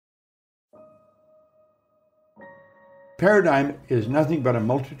Paradigm is nothing but a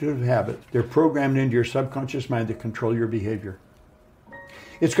multitude of habits. They're programmed into your subconscious mind to control your behavior.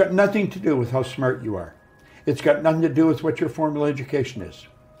 It's got nothing to do with how smart you are. It's got nothing to do with what your formal education is.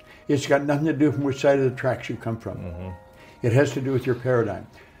 It's got nothing to do from which side of the tracks you come from. Mm-hmm. It has to do with your paradigm.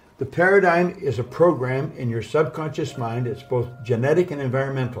 The paradigm is a program in your subconscious mind. It's both genetic and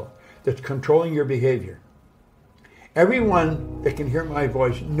environmental that's controlling your behavior. Everyone that can hear my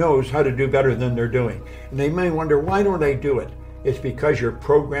voice knows how to do better than they're doing. And they may wonder, why don't I do it? It's because you're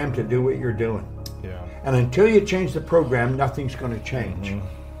programmed to do what you're doing. Yeah. And until you change the program, nothing's going to change.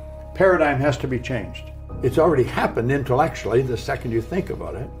 Mm-hmm. Paradigm has to be changed. It's already happened intellectually the second you think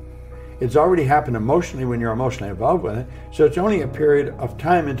about it. It's already happened emotionally when you're emotionally involved with it. So it's only a period of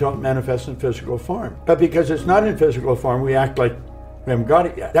time until it manifests in physical form. But because it's not in physical form, we act like we haven't got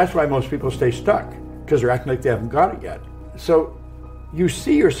it yet. That's why most people stay stuck, because they're acting like they haven't got it yet. So you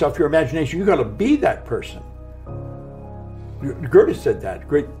see yourself, your imagination, you got to be that person. Goethe said that,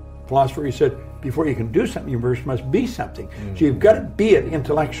 great philosopher. He said, before you can do something, you first must be something. Mm-hmm. So you've got to be it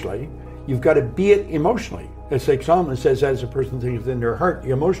intellectually. You've got to be it emotionally. It's like Solomon says, as a person thinks within their heart,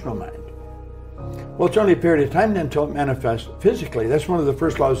 the emotional mind. Well, it's only a period of time then until it manifests physically. That's one of the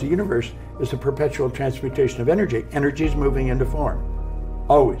first laws of the universe, is the perpetual transmutation of energy. Energy is moving into form,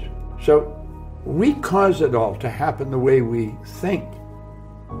 always. So we cause it all to happen the way we think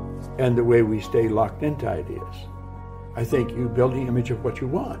and the way we stay locked into ideas. I think you build the image of what you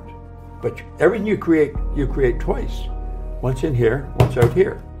want, but everything you create twice. Once in here, once out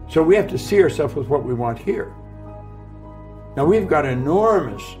here. So we have to see ourselves with what we want here. Now we've got an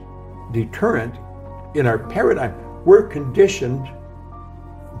enormous deterrent in our paradigm. We're conditioned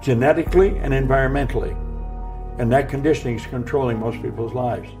genetically and environmentally, and that conditioning is controlling most people's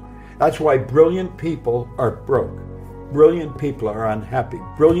lives. That's why brilliant people are broke. Brilliant people are unhappy.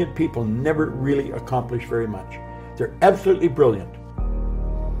 Brilliant people never really accomplish very much. They're absolutely brilliant,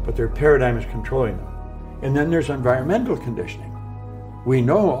 but their paradigm is controlling them. And then there's environmental conditioning. We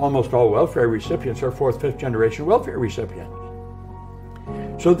know almost all welfare recipients are fourth, fifth generation welfare recipients.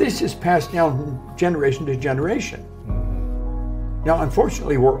 So this is passed down from generation to generation. Now,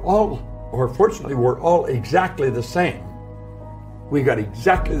 unfortunately, we're all exactly the same. We got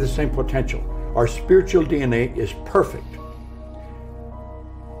exactly the same potential. Our spiritual DNA is perfect.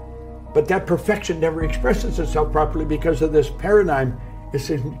 But that perfection never expresses itself properly because of this paradigm.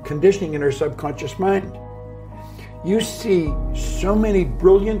 It's conditioning in our subconscious mind. You see so many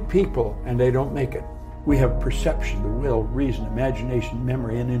brilliant people and they don't make it. We have perception, the will, reason, imagination,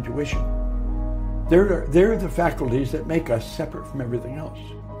 memory, and intuition. They're the faculties that make us separate from everything else.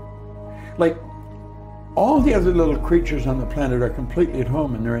 Like, all the other little creatures on the planet are completely at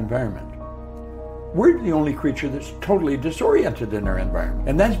home in their environment. We're the only creature that's totally disoriented in our environment.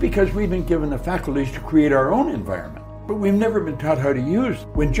 And that's because we've been given the faculties to create our own environment. But we've never been taught how to use.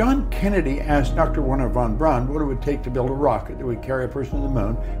 When John Kennedy asked Dr. Wernher von Braun what it would take to build a rocket that would carry a person to the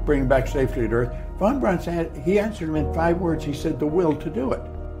moon, bring him back safely to Earth, von Braun said, he answered him in 5 words. He said, the will to do it.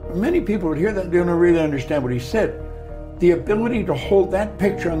 Many people would hear that and don't really understand what he said. The ability to hold that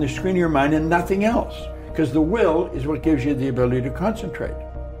picture on the screen of your mind and nothing else. Because the will is what gives you the ability to concentrate.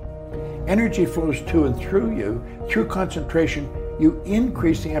 Energy flows to and through you. Through concentration, you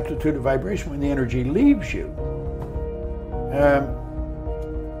increase the amplitude of vibration when the energy leaves you.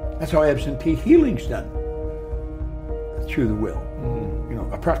 That's how absentee healing's done, through the will. Mm-hmm. You know,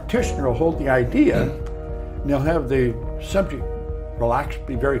 a practitioner will hold the idea, and they'll have the subject relax,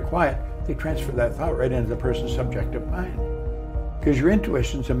 be very quiet. They transfer that thought right into the person's subjective mind. Because your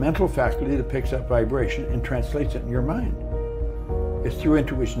intuition's a mental faculty that picks up vibration and translates it in your mind. It's through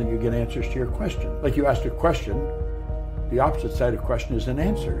intuition that you get answers to your question. Like you asked a question, the opposite side of question is an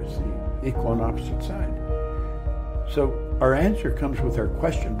answer. It's the equal and opposite side. So our answer comes with our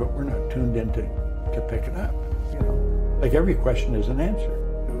question, but we're not tuned in to pick it up. You know, like every question is an answer.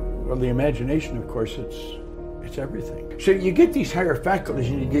 Well, the imagination, of course, it's everything. So you get these higher faculties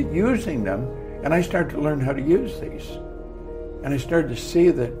and you get using them, and I started to learn how to use these. And I started to see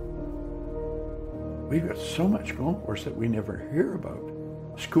that we've got so much going for us that we never hear about.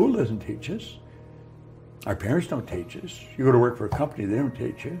 School doesn't teach us. Our parents don't teach us. You go to work for a company, they don't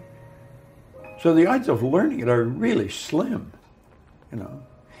teach you. So the odds of learning it are really slim, you know.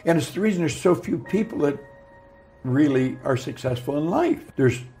 And it's the reason there's so few people that really are successful in life.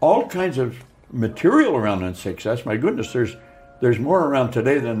 There's all kinds of material around in success. My goodness, there's more around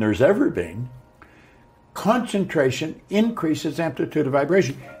today than there's ever been. Concentration increases amplitude of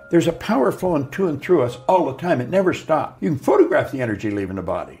vibration. There's a power flowing to and through us all the time. It never stops. You can photograph the energy leaving the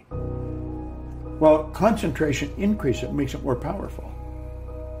body. Well, concentration increases it, makes it more powerful.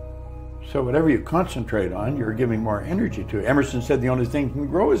 So whatever you concentrate on, you're giving more energy to. Emerson said the only thing that can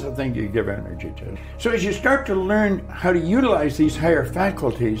grow is the thing you give energy to. So as you start to learn how to utilize these higher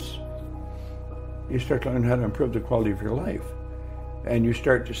faculties, you start to learn how to improve the quality of your life. And you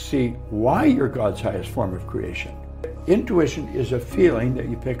start to see why you're God's highest form of creation. Intuition is a feeling that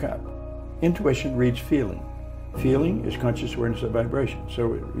you pick up. Intuition reads feeling. Feeling is conscious awareness of vibration.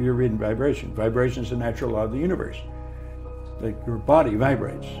 So you're reading vibration. Vibration is a natural law of the universe. Like your body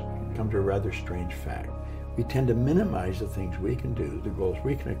vibrates. Come to a rather strange fact. We tend to minimize the things we can do, the goals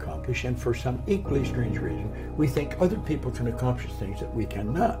we can accomplish, and for some equally strange reason, we think other people can accomplish things that we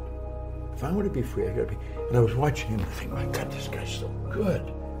cannot. If I want to be free, I got to be. And I was watching him and thinking, my God, this guy's so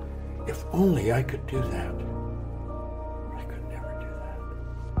good. If only I could do that. I could never do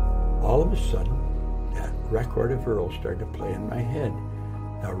that. All of a sudden, that record of Earl started to play in my head.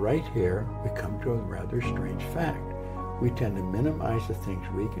 Now right here, we come to a rather strange fact. We tend to minimize the things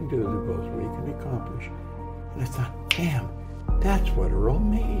we can do, the goals we can accomplish. And I thought, damn, that's what Earl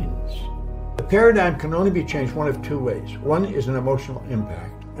means. The paradigm can only be changed one of two ways. One is an emotional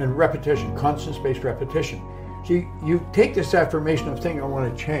impact and repetition, constant spaced repetition. So you take this affirmation of thing I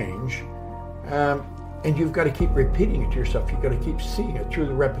want to change, and you've got to keep repeating it to yourself. You've got to keep seeing it through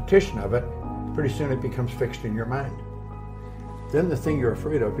the repetition of it. Pretty soon it becomes fixed in your mind. Then the thing you're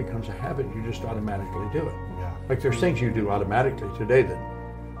afraid of becomes a habit. You just automatically do it. Yeah. Like there's things you do automatically today that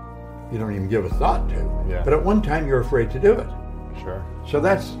you don't even give a thought to. Yeah. But at one time you're afraid to do it. Sure. So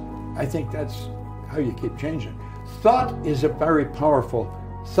I think that's how you keep changing. Thought is a very powerful,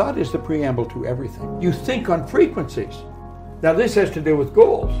 thought is the preamble to everything. You think on frequencies. Now this has to do with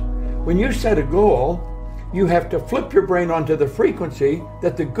goals. When you set a goal, you have to flip your brain onto the frequency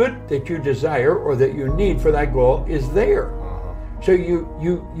that the good that you desire or that you need for that goal is there. So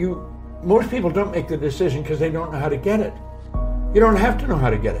most people don't make the decision because they don't know how to get it. You don't have to know how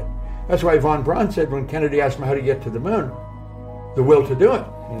to get it. That's why von Braun said when Kennedy asked him how to get to the moon, the will to do it.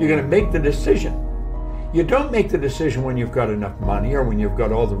 You're going to make the decision. You don't make the decision when you've got enough money or when you've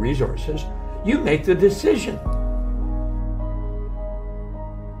got all the resources. You make the decision.